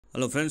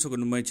Hello friends,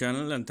 welcome to my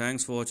channel and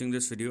thanks for watching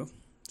this video.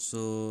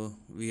 So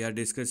we are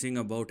discussing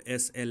about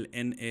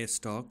SLNA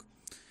stock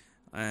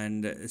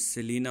and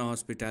Selina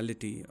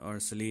Hospitality or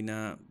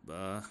Selina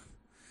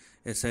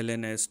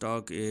SLNA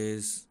stock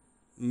is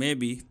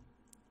maybe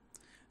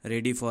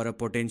ready for a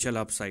potential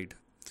upside.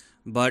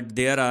 But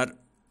there are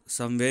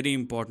some very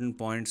important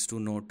points to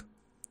note.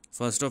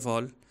 First of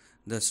all,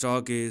 the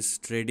stock is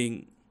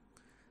trading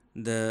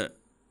the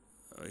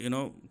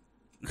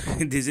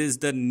this is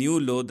the new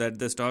low that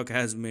the stock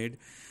has made,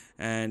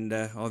 and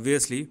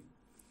obviously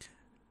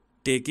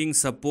taking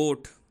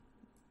support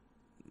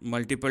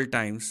multiple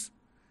times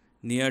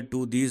near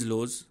to these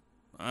lows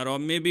are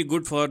maybe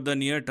good for the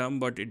near term,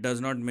 but it does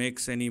not make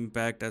any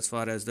impact as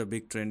far as the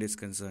big trend is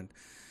concerned.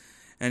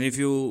 And if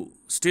you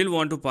still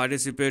want to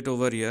participate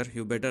over here,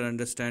 you better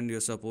understand your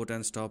support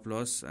and stop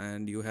loss,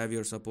 and you have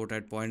your support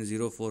at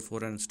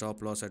 0.044 and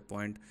stop loss at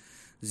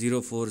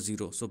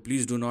 0.040. So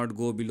please do not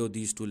go below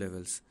these two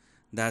levels.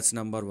 That's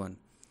number one,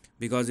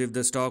 because if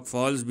the stock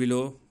falls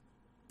below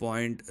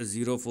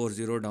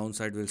 0.040,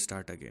 downside will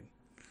start again.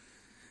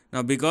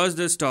 Now, because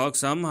the stock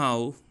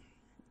somehow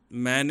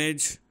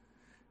managed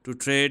to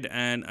trade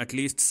and at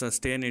least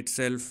sustain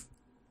itself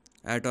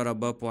at or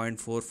above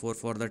 0.44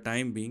 for the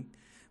time being,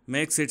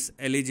 makes it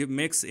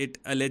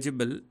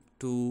eligible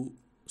to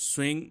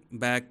swing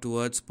back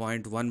towards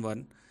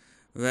 0.11,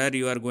 where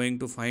you are going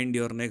to find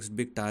your next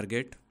big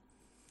target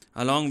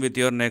along with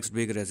your next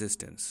big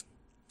resistance.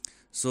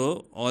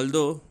 So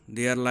although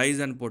there lies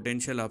an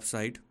potential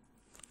upside,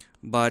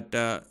 but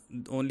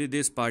only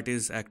this part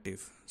is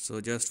active, so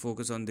just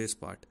focus on this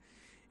part.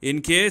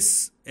 In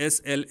case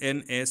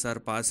SLNA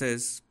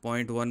surpasses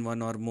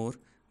 0.11 or more,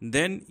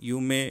 then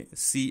you may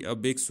see a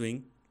big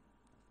swing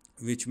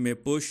which may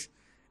push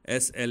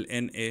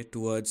SLNA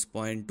towards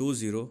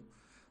 0.20.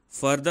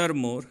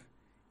 Furthermore,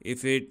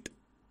 if it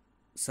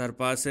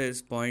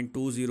surpasses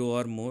 0.20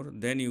 or more,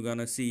 then you're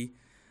gonna see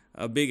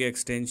a big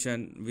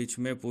extension which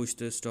may push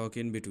the stock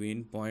in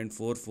between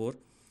 0.44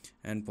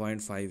 and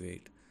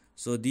 0.58.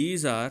 So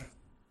these are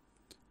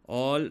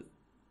all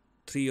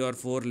 3 or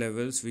 4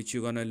 levels which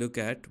you're gonna look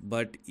at,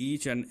 but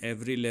each and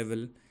every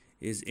level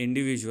is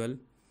individual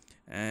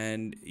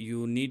and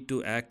you need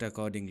to act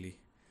accordingly.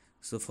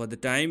 So for the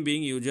time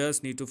being, you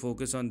just need to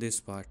focus on this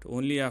part.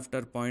 Only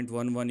after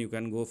 0.11 you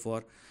can go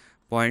for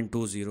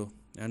 0.20,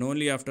 and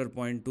only after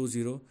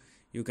 0.20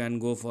 you can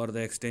go for the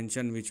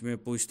extension which may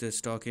push the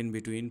stock in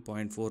between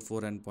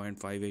 0.44 and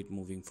 0.58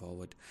 moving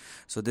forward.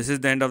 So this is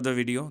the end of the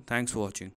video. Thanks for watching.